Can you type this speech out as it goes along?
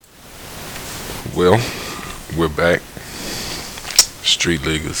Well, we're back. Street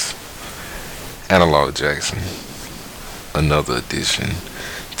Leaguers, Analog Jackson, another edition.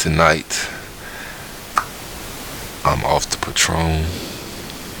 Tonight, I'm off the Patron,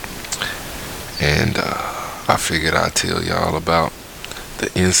 and I figured I'd tell y'all about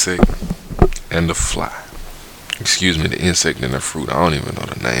the insect and the fly. Excuse me, the insect and the fruit. I don't even know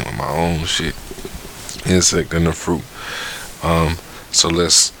the name of my own shit. Insect and the fruit. Um, so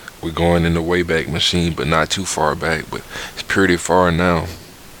we're going in the Wayback Machine, but not too far back, but it's pretty far now,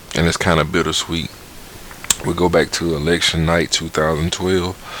 and it's kind of bittersweet. We go back to election night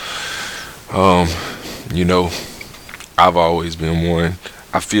 2012. Um, you know, I've always been one.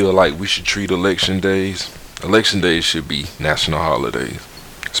 I feel like we should treat election days. Election days should be national holidays,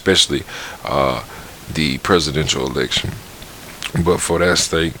 especially the presidential election. But for that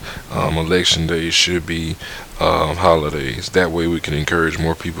sake, election days should be holidays. That way we can encourage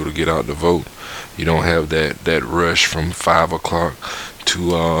more people to get out to vote. You don't have that rush from 5 o'clock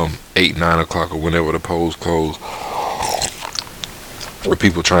to 8, 9 o'clock or whenever the polls close, where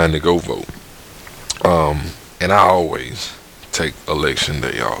people trying to go vote. And I always take election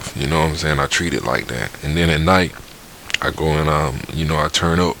day off. You know what I'm saying? I treat it like that. And then at night, I go and I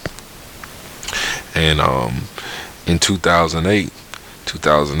turn up. And in 2008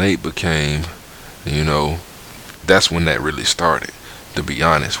 became, you know, that's when that really started, to be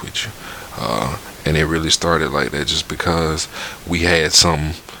honest with you. And it really started like that just because we had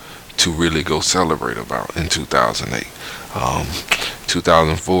something to really go celebrate about in 2008.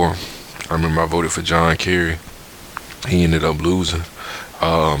 2004, I remember I voted for John Kerry. He ended up losing.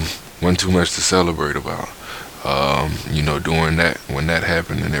 Wasn't too much to celebrate about. During that, when that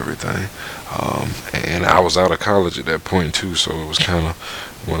happened and everything. And I was out of college at that point too, so it was kind of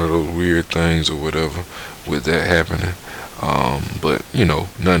one of those weird things or whatever with that happening. But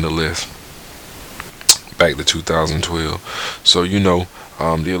nonetheless, back to 2012. So the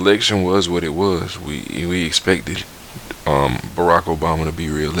election was what it was. We expected Barack Obama to be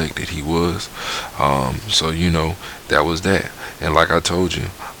reelected. He was. That was that. And like I told you,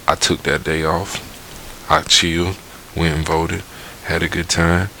 I took that day off. I chilled, went and voted, had a good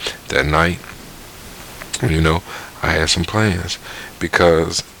time that night. I had some plans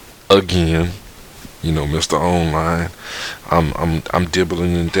because, again, Mr. Online, I'm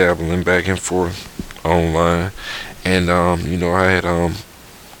dibbling and dabbling back and forth online, and I had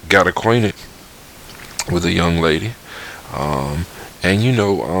got acquainted with a young lady, and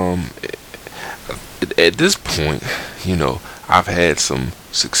at this point, I've had some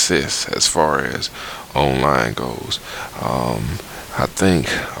success as far as online goes. I think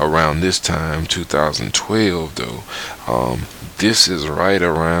around this time, 2012, though, this is right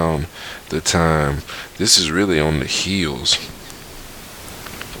around the time, this is really on the heels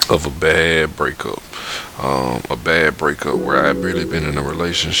of a bad breakup. A bad breakup where I've really been in a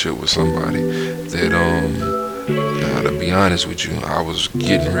relationship with somebody that, to be honest with you, I was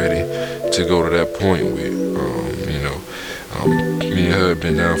getting ready to go to that point with. Me and her had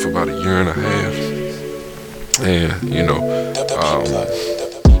been down for about a year and a half. And,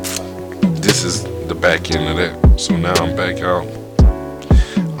 this is the back end of that. So now I'm back out.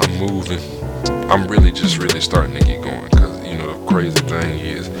 I'm moving. I'm really starting to get going. Because, the crazy thing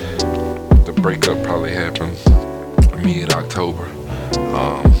is, the breakup probably happened mid-October.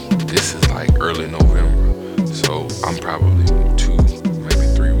 This is like early November. So I'm probably 2, maybe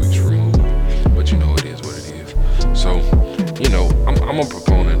 3 weeks removed. But it is what it is. So, I'm a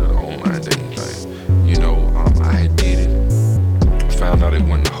proponent of the online dating thing. I had did it, found out it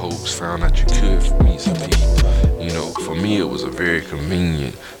wasn't a hoax, found out you could meet some people. For me it was a very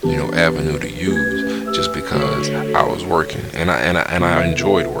convenient, avenue to use just because I was working and I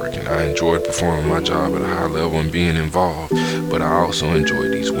enjoyed working. I enjoyed performing my job at a high level and being involved, but I also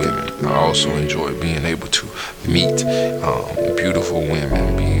enjoyed these women. I also enjoyed being able to meet beautiful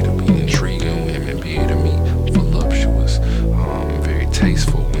women, be able to meet intriguing women, be able to meet voluptuous, very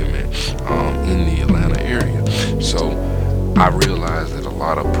tasteful women in the Atlanta area. So I realized that a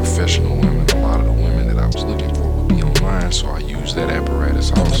lot of professional women, a lot of the women that I was looking for would be online, so I used that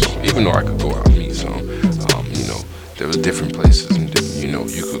apparatus also. Even though I could go out and meet some, there was different places and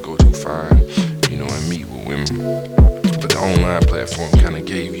you could go to find, and meet with women. But the online platform kind of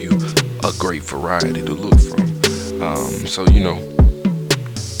gave you a great variety to look from.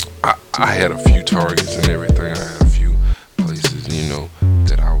 I had a few targets and everything. I had a few places,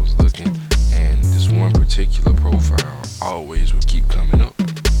 that I was looking, and this one particular profile always would keep coming up.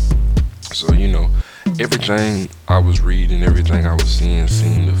 So, everything I was reading, everything I was seeing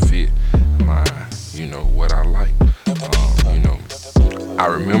seemed to fit my, what I like. I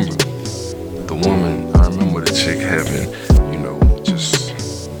remember the woman, I remember the chick having, you know,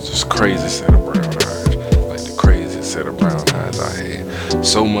 just crazy set of brown eyes, like the craziest set of brown eyes I had.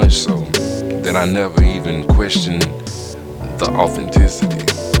 So much so that I never even questioned the authenticity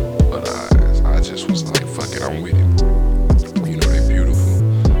of the eyes. I just was like, fuck it, I'm with it. You know, they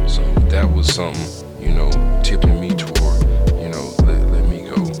beautiful. So that was something, you know, tipping me toward, you know, let me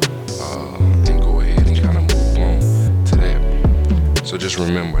go and go ahead and kind of move on to that. So just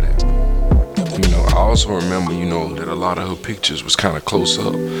remember that. You know, I also remember, you know, that a lot of her pictures was kind of close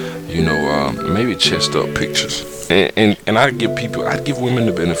up, you know, maybe chest up pictures. And I'd give women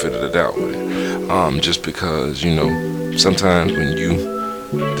the benefit of the doubt with it. Just because, you know, sometimes when you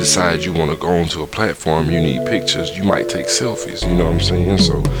decide you want to go onto a platform, you need pictures, you might take selfies, you know what I'm saying?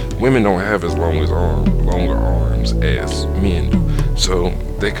 So women don't have as longer arms as men do. So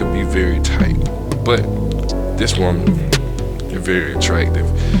they could be very tight. But this woman is very attractive.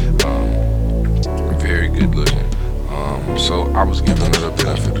 Very good looking. So I was giving her the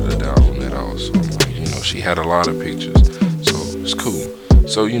benefit of the doubt on that also. Like, you know, she had a lot of pictures, so it's cool.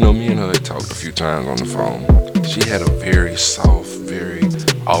 So, you know, me and her had talked a few times on the phone. She had a very soft, very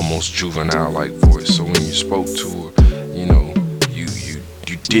almost juvenile-like voice. So when you spoke to her, you know, you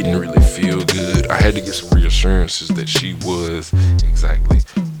didn't really feel good. I had to get some reassurances that she was exactly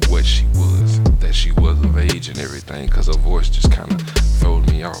what she was, that she was of age and everything, because her voice just kind of throwed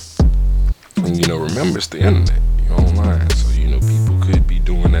me off. And you know, remember, it's the internet, you're online, so you know, people could be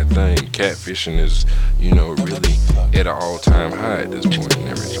doing that thing. Catfishing is, you know, really at an all-time high at this point and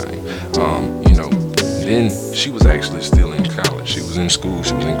everything. You know, then she was actually still in college. She was in school,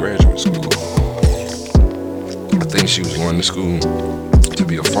 she was in graduate school. I think she was going to school to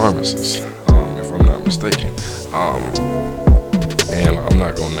be a pharmacist, if I'm not mistaken. And I'm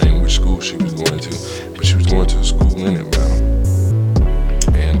not gonna name which school she was going to, but she was going to a school in Atlanta.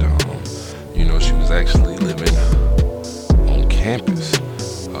 You know, she was actually living on campus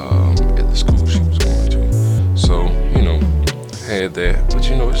at the school she was going to. So, you know, had that. But,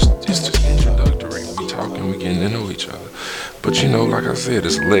 you know, it's just introductory. We talking, we getting to know each other. But, you know, like I said,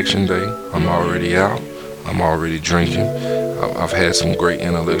 it's election day. I'm already out. I'm already drinking. I've had some great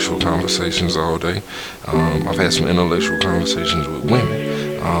intellectual conversations all day. I've had some intellectual conversations with women.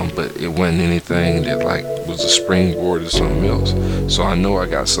 But it wasn't anything that like was a springboard to something else. So I know I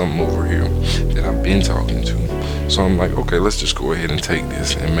got something over here that I've been talking to. So I'm like, okay, let's just go ahead and take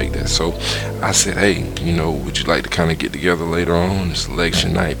this and make that. So I said, hey, you know, would you like to kind of get together later on? It's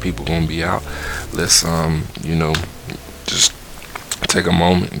election night, people gonna be out. Let's you know, just take a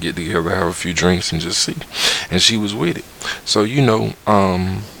moment and get together, have a few drinks and just see. And she was with it. So, you know,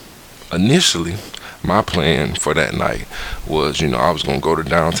 initially my plan for that night was, you know, I was going to go to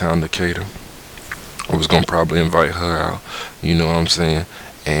downtown Decatur. I was going to probably invite her out, you know what I'm saying?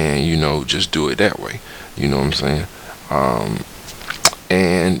 And, you know, just do it that way, you know what I'm saying?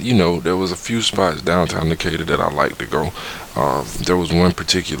 And, you know, there was a few spots downtown Decatur that I like to go. There was one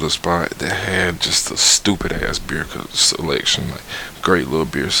particular spot that had just a stupid ass beer selection, like great little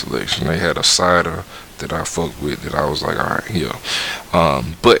beer selection. They had a cider that I fucked with that I was like, all right, yeah.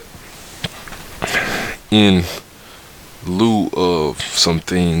 But in lieu of some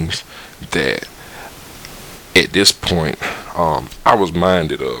things that at this point I was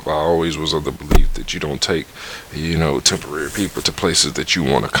minded of, I always was of the belief that you don't take, you know, temporary people to places that you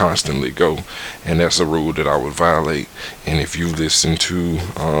want to constantly go, and that's a rule that I would violate. And if you listen to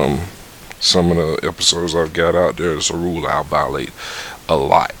some of the episodes I've got out there, it's a rule I'll violate a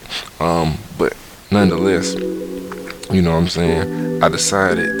lot. But nonetheless, you know what I'm saying, I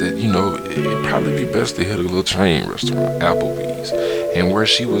decided that, you know, it'd probably be best to hit a little chain restaurant, Applebee's. And where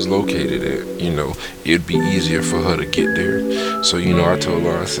she was located at, you know, it'd be easier for her to get there. So, you know, I told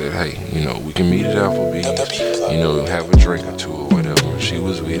her, I said, hey, you know, we can meet at Applebee's, you know, have a drink or two or whatever. She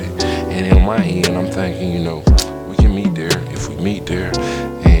was with it. And on my end, I'm thinking, you know, we can meet there if we meet there.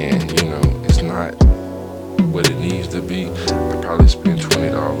 And, you know, it's not what it needs to be. I'd probably spend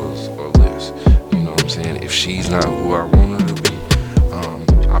 $20 or less. You know what I'm saying? If she's not who I want her to be,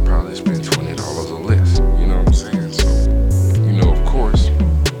 I probably spend $20 or less. You know what I'm saying? So, you know, of course,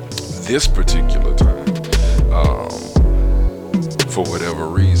 this particular time, for whatever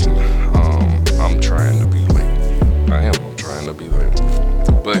reason, I'm trying to be late. I'm trying to be late.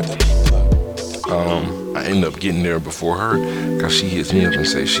 But I end up getting there before her, because she hits me up and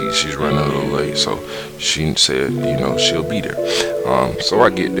says she's running a little late. So she said, you know, she'll be there. So I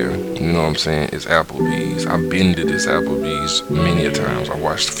get there, you know what I'm saying, it's Applebee's. I've been to this Applebee's many a times. I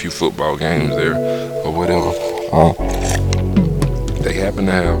watched a few football games there or whatever. They happen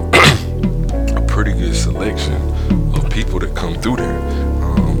to have a pretty good selection of people that come through there.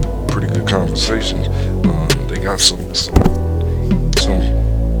 Pretty good conversations. They got some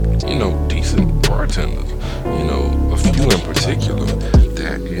decent bartenders. A few in particular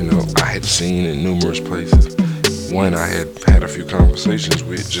that I had seen in numerous places. One I had a few conversations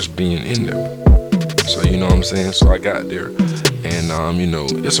with just being in there. So you know what I'm saying. So I got there, and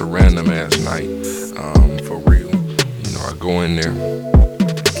it's a random ass night. For real. I go in there.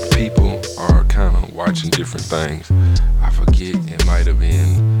 People are kind of watching different things. I forget, it might have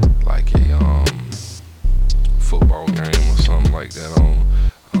been like a football game or something like that on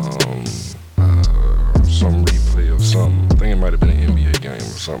some replay of something. I think it might have been an NBA game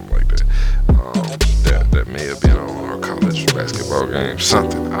or something like that. That may have been on a college basketball game,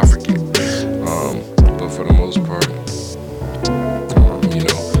 something, I forget. But for the most part,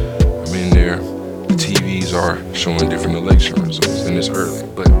 I'm in there. The TVs are showing different election results, and it's early,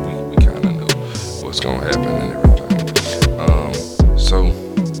 but we kind of know what's gonna happen and everything. So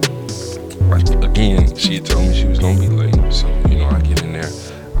again, she had told me she was gonna be late, so I get in there,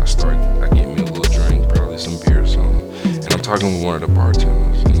 I get me a little drink, probably some beer or something, and I'm talking with one of the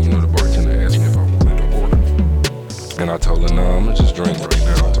bartenders, and the bartender asked me if I wanted to order, and I told her, no, I'm gonna just drink right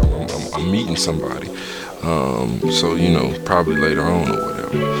now. I told her I'm meeting somebody, so probably later on or whatever.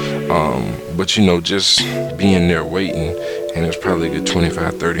 But just being there waiting, and it's probably a good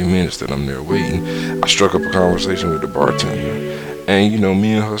 25-30 minutes that I'm there waiting, I struck up a conversation with the bartender. And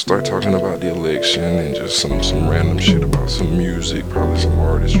me and her start talking about the election and just some random shit about some music, probably some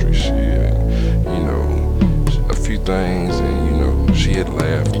artistry shit, and a few things. And she had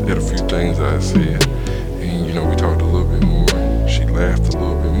laughed at a few things I said, and we talked a little bit more. She laughed a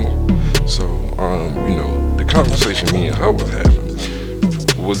little bit more. So the conversation me and her was having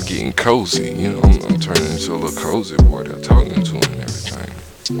was getting cozy. I'm turning into a little cozy boy there, talking to her and everything.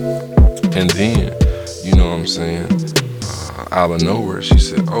 And then what I'm saying, out of nowhere, she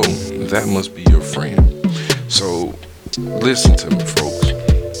said, "Oh, that must be your friend." So, listen to me, folks.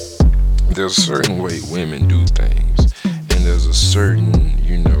 There's a certain way women do things, and there's a certain,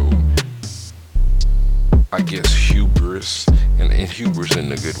 I guess, hubris, and hubris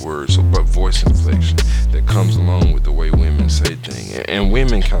isn't a good word, but voice inflection that comes along with the way women say things, and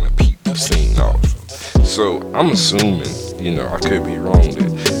women kind of peep the scene off. So, I'm assuming, I could be wrong,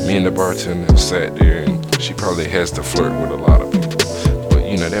 that me and the bartender sat there, and she probably has to flirt with a lot of people. But,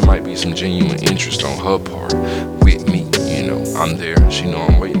 there might be some genuine interest on her part with me. I'm there. She know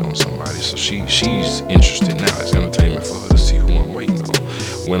I'm waiting on somebody. So she's interested now. It's entertainment for her to see who I'm waiting on.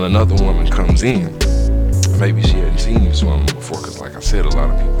 When another woman comes in, maybe she hadn't seen this woman before, because like I said, a lot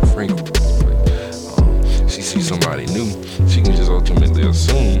of people frequent this place. She sees somebody new, she can just ultimately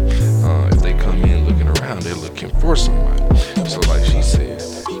assume if they come in looking around, they're looking for somebody. So like she said,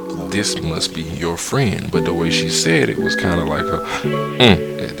 this must be your friend. But the way she said it was kind of like a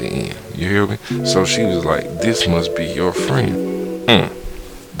at the end. You hear me? So she was like, this must be your friend.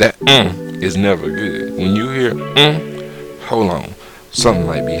 That is never good. When you hear hold on, something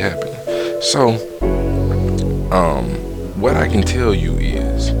might be happening. So what I can tell you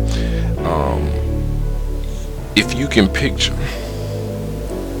is, if you can picture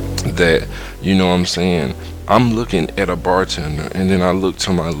that, what I'm saying, I'm looking at a bartender, and then I look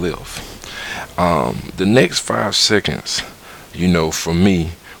to my left. The next 5 seconds, for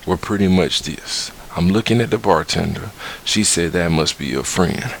me, were pretty much this. I'm looking at the bartender. She said, that must be your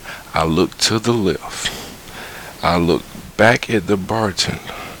friend. I look to the left. I look back at the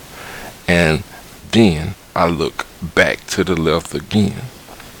bartender. And then I look back to the left again.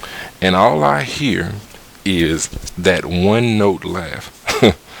 And all I hear is that one note laugh.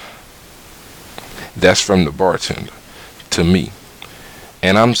 That's from the bartender to me.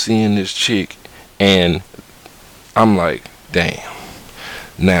 And I'm seeing this chick, and I'm like, damn.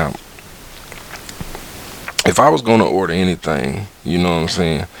 Now, if I was going to order anything,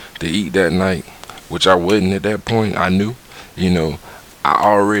 to eat that night, which I wasn't at that point, I knew, I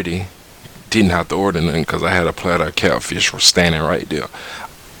already didn't have to order nothing because I had a platter of catfish standing right there.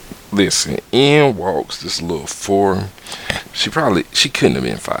 Listen, in walks this little she couldn't have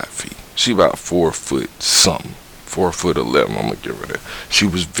been 5 feet. She about 4 foot something. 4'11", I'm gonna give her that. She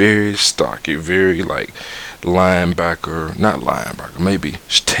was very stocky, very like linebacker, not linebacker, maybe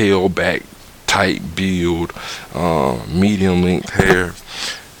tailback type build, medium length hair.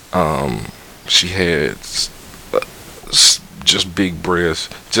 She had just big breasts,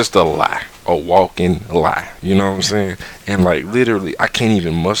 just a walking lie, you know what I'm saying? And like literally, I can't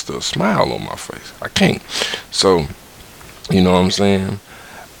even muster a smile on my face. I can't. So, you know what I'm saying?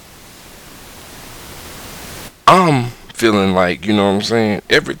 I'm feeling like, you know what I'm saying,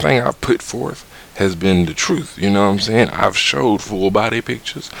 everything I've put forth has been the truth. You know what I'm saying? I've showed full body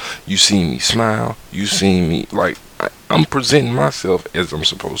pictures. You see me smile. You see me like I'm presenting myself as I'm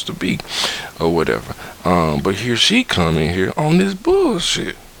supposed to be, or whatever. But here she come in here on this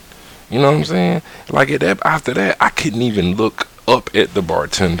bullshit. You know what I'm saying? Like after that, I couldn't even look up at the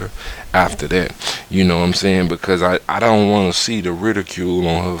bartender after that. You know what I'm saying? Because I don't want to see the ridicule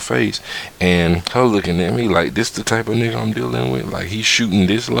on her face and her looking at me like this the type of nigga I'm dealing with. Like he's shooting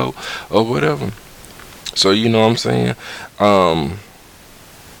this low or whatever. So you know what I'm saying?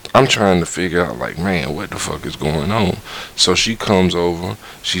 I'm trying to figure out, like, man, what the fuck is going on? So she comes over,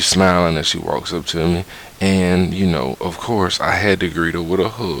 she's smiling as she walks up to me, and, you know, of course, I had to greet her with a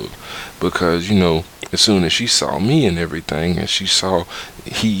hug, because, you know, as soon as she saw me and everything, and she saw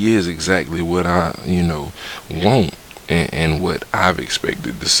he is exactly what I, you know, want, and what I've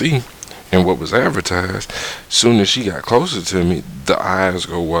expected to see, and what was advertised, soon as she got closer to me, the eyes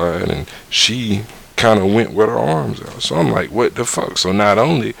go wide, and she kind of went with her arms out. So I'm like, what the fuck? So not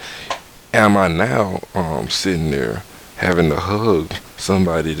only am I now sitting there having to hug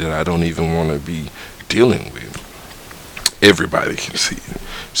somebody that I don't even want to be dealing with, everybody can see it.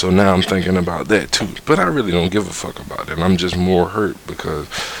 So now I'm thinking about that too. But I really don't give a fuck about it. I'm just more hurt because,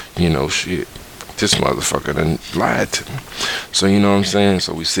 you know, shit, this motherfucker done lied to me. So you know what I'm saying?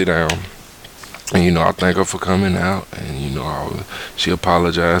 So we sit down. And, you know, I thank her for coming out. And, you know, she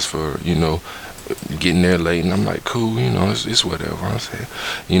apologized for, you know, getting there late, and I'm like, cool, you know, it's whatever. I said,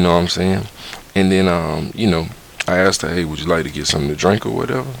 you know what I'm saying? And then, you know, I asked her, hey, would you like to get something to drink or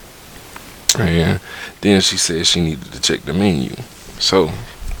whatever? And then she said she needed to check the menu. So,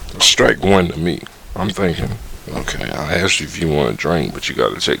 strike one to me. I'm thinking, okay, I asked you if you want to drink, but you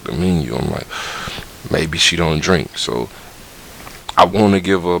got to check the menu. I'm like, maybe she don't drink. So, I want to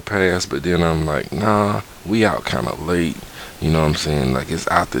give her a pass, but then I'm like, nah, we out kind of late. You know what I'm saying? Like, it's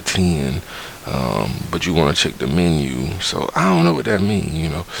after 10. But you want to check the menu, so I don't know what that means, you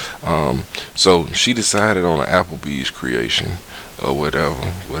know. So she decided on an Applebee's creation or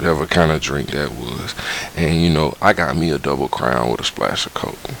whatever kind of drink that was, and you know, I got me a double crown with a splash of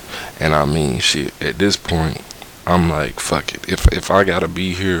Coke, and I mean, shit. At this point, I'm like, fuck it. If I gotta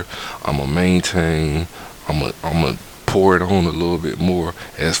be here, I'ma maintain. I'ma pour it on a little bit more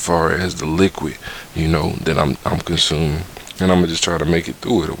as far as the liquid, you know, that I'm consuming, and I'ma just try to make it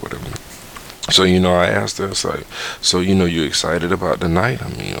through it or whatever. So, you know, I asked her, it's like, so, you know, you excited about the night? I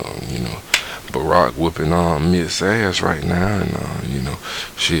mean, you know, Barack whooping on Miss ass right now, and, you know,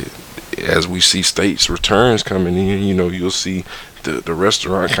 shit, as we see states returns coming in, you know, you'll see the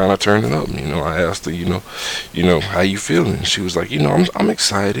restaurant kind of turning up. You know, I asked her, you know, how you feeling? She was like, you know, I'm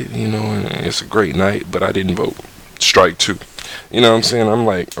excited, you know, and it's a great night, but I didn't vote. Strike two. You know what I'm saying? I'm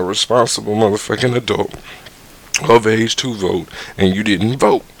like a responsible motherfucking adult of age to vote, and you didn't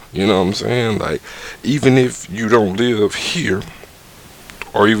vote. You know what I'm saying? Like, even if you don't live here,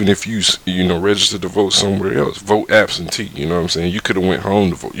 or even if you know, registered to vote somewhere else, vote absentee. You know what I'm saying? You could have went home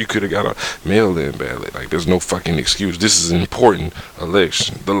to vote. You could have got a mail-in ballot. Like, there's no fucking excuse. This is an important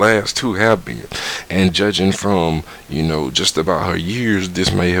election. The last two have been. And judging from, you know, just about her years,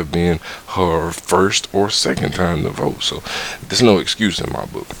 this may have been her first or second time to vote. So, there's no excuse in my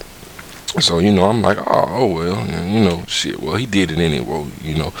book. So, you know, I'm like, oh well, you know, shit, well, he did it anyway,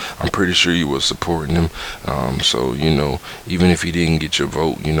 you know, I'm pretty sure you was supporting him, so, you know, even if he didn't get your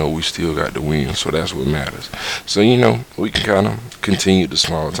vote, you know, we still got the win, so that's what matters. So, you know, we can kind of continue the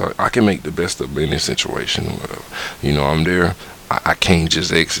small talk. I can make the best of any situation or whatever, you know, I'm there, I can't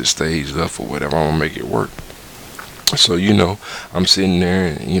just exit stage left or whatever, I'm gonna make it work. So, you know, I'm sitting there,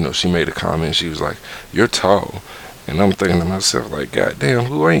 and, you know, she made a comment, she was like, you're tall. And I'm thinking to myself, like, goddamn,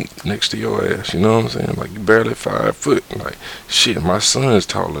 who ain't next to your ass? You know what I'm saying? Like, you barely 5 foot. Like, shit, my son's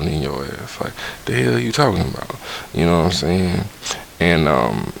taller than your ass. Like, the hell you talking about? You know what I'm saying? And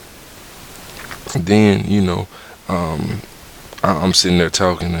then, you know, I'm sitting there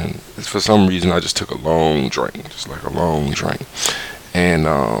talking, and for some reason I just took a long drink, just like a long drink. And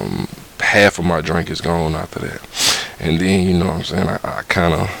half of my drink is gone after that. And then, you know what I'm saying, I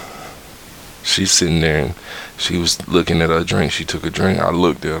kind of, she's sitting there and she was looking at her drink. She took a drink. I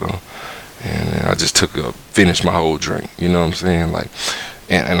looked at her, and I just finished my whole drink. You know what I'm saying? Like,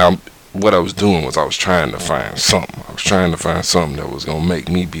 and what I was doing was I was trying to find something. I was trying to find something that was gonna make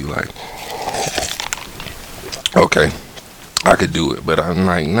me be like, okay, I could do it. But I'm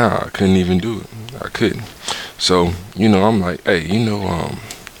like, nah, I couldn't even do it. I couldn't. So, you know, I'm like, hey, you know,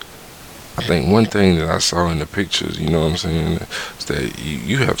 I think one thing that I saw in the pictures, you know what I'm saying, is that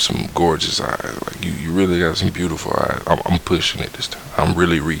you have some gorgeous eyes. Like, you really got some beautiful eyes. I'm pushing it this time. I'm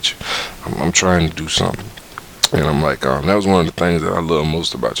really reaching. I'm trying to do something. And I'm like, that was one of the things that I love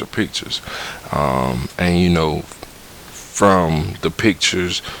most about your pictures. And from the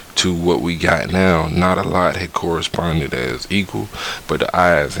pictures to what we got now, not a lot had corresponded as equal, but the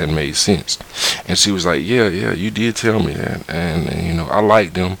eyes had made sense. And she was like, yeah, you did tell me that. And I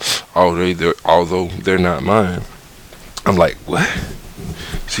like them, although they're not mine. I'm like, what?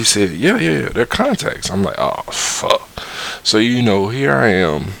 She said, yeah, they're contacts. I'm like, oh, fuck. So, here I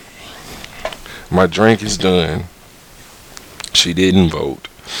am. My drink is done. She didn't vote.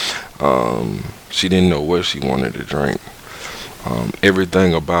 She didn't know what she wanted to drink.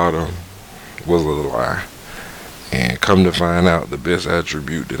 Everything about her was a lie. And come to find out, the best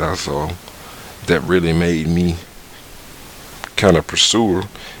attribute that I saw that really made me kind of pursue her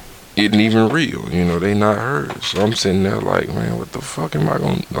isn't even real. They not hers. So I'm sitting there like, man, what the fuck am I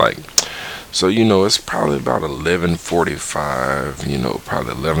going to, like, so, it's probably about 11:45,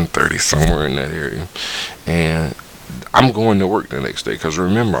 probably 11:30, somewhere in that area. And I'm going to work the next day because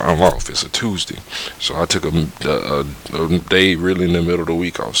remember, I'm off. It's a Tuesday. So I took a day really in the middle of the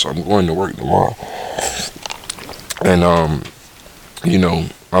week off. So I'm going to work tomorrow. And,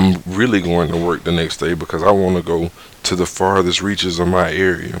 I'm really going to work the next day because I want to go to the farthest reaches of my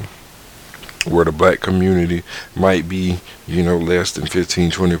area where the black community might be, less than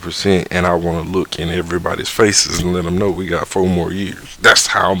 15-20%, and I want to look in everybody's faces and let them know we got 4 more years. That's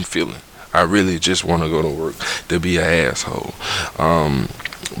how I'm feeling. I really just want to go to work to be an asshole.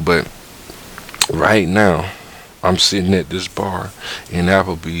 But right now, I'm sitting at this bar in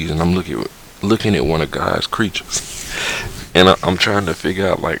Applebee's, and I'm looking at one of God's creatures, and I'm trying to figure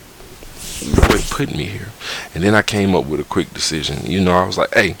out like what put me here. And then I came up with a quick decision. I was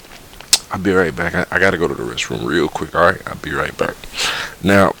like, hey, I'll be right back. I got to go to the restroom real quick. All right, I'll be right back.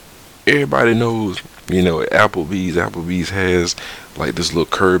 Now, everybody knows, at Applebee's has like this little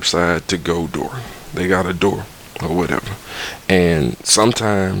curbside to go door. They got a door or whatever. And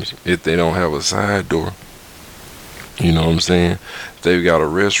sometimes if they don't have a side door, you know what I'm saying, they've got a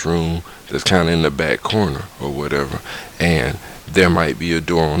restroom that's kind of in the back corner or whatever. And there might be a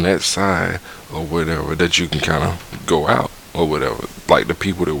door on that side or whatever that you can kind of go out or whatever. Like the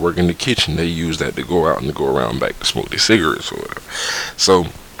people that work in the kitchen, they use that to go out and to go around back to smoke their cigarettes or whatever. So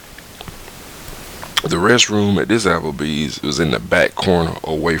the restroom at this Applebee's was in the back corner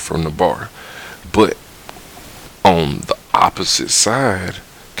away from the bar. But on the opposite side,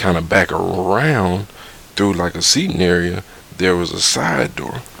 kind of back around through like a seating area, there was a side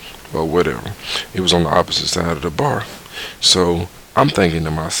door or whatever. It was on the opposite side of the bar. So I'm thinking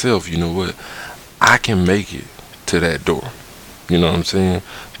to myself, you know what? I can make it to that door. You know what I'm saying?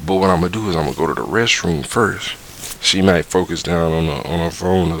 But what I'm going to do is I'm going to go to the restroom first. She might focus down on her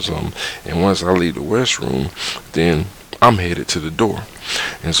phone or something. And once I leave the restroom, then I'm headed to the door.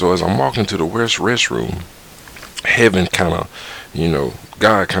 And so as I'm walking to the restroom, heaven kind of,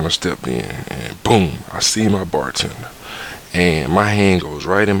 God kind of stepped in. And boom, I see my bartender. And my hand goes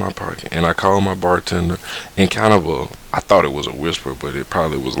right in my pocket. And I call my bartender in kind of I thought it was a whisper, but it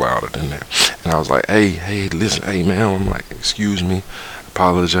probably was louder than that. And I was like, hey, listen, hey, man. I'm like, excuse me.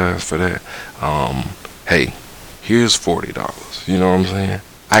 Apologize for that. Hey, here's $40. You know what I'm saying?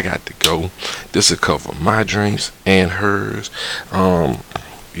 I got to go. This will cover my drinks and hers.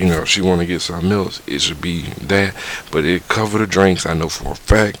 If she want to get something else, it should be that. But it cover the drinks. I know for a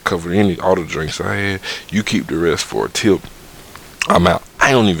fact, cover all the drinks I had. You keep the rest for a tip. I'm out.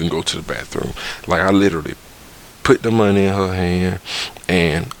 I don't even go to the bathroom. Like, I literally put the money in her hand,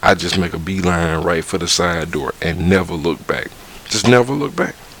 and I just make a beeline right for the side door and never look back. Just never look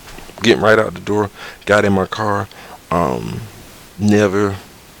back. Getting right out the door, got in my car, never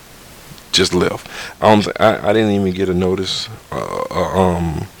just left. I didn't even get a notice,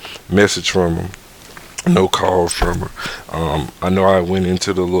 message from her, no call from her. I know I went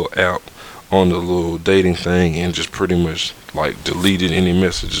into the little app on the little dating thing and just pretty much like deleted any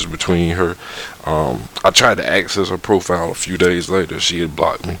messages between her. I tried to access her profile a few days later. She had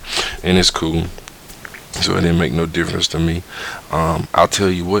blocked me, and it's cool. So it didn't make no difference to me. I'll tell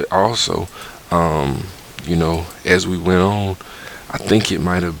you what also, as we went on, I think it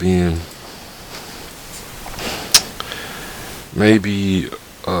might have been maybe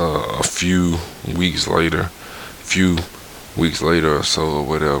a few weeks later or so or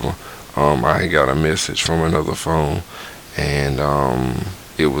whatever, I got a message from another phone, and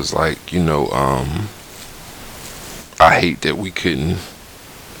it was like, I hate that we couldn't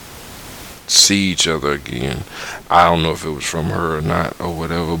see each other again. I don't know if it was from her or not or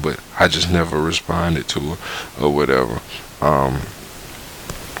whatever, but I just never responded to her or whatever.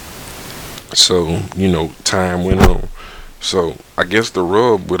 So time went on. So I guess the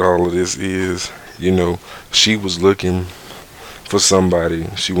rub with all of this is, you know, she was looking for somebody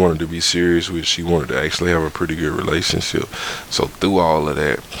she wanted to be serious with. She wanted to actually have a pretty good relationship. So through all of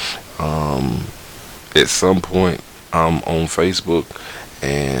that, at some point, I'm on Facebook,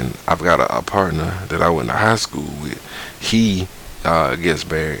 and I've got a partner that I went to high school with. He gets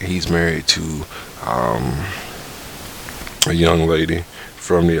married. He's married to um, a young lady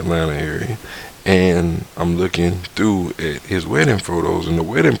from the Atlanta area. And I'm looking through at his wedding photos and the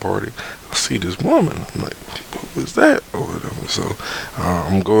wedding party. I see this woman. I'm like, who is that? Or whatever. So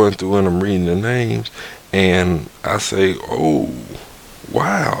I'm going through and I'm reading the names. And I say, oh,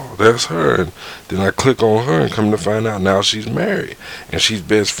 wow, that's her. And then I click on her and come to find out now she's married. And she's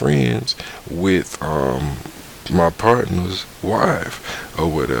best friends with my partner's wife or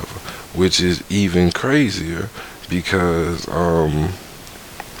whatever. Which is even crazier because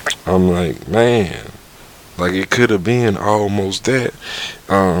I'm like, man, like it could have been almost that.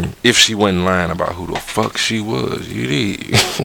 If she wasn't lying about who the fuck she was, you did.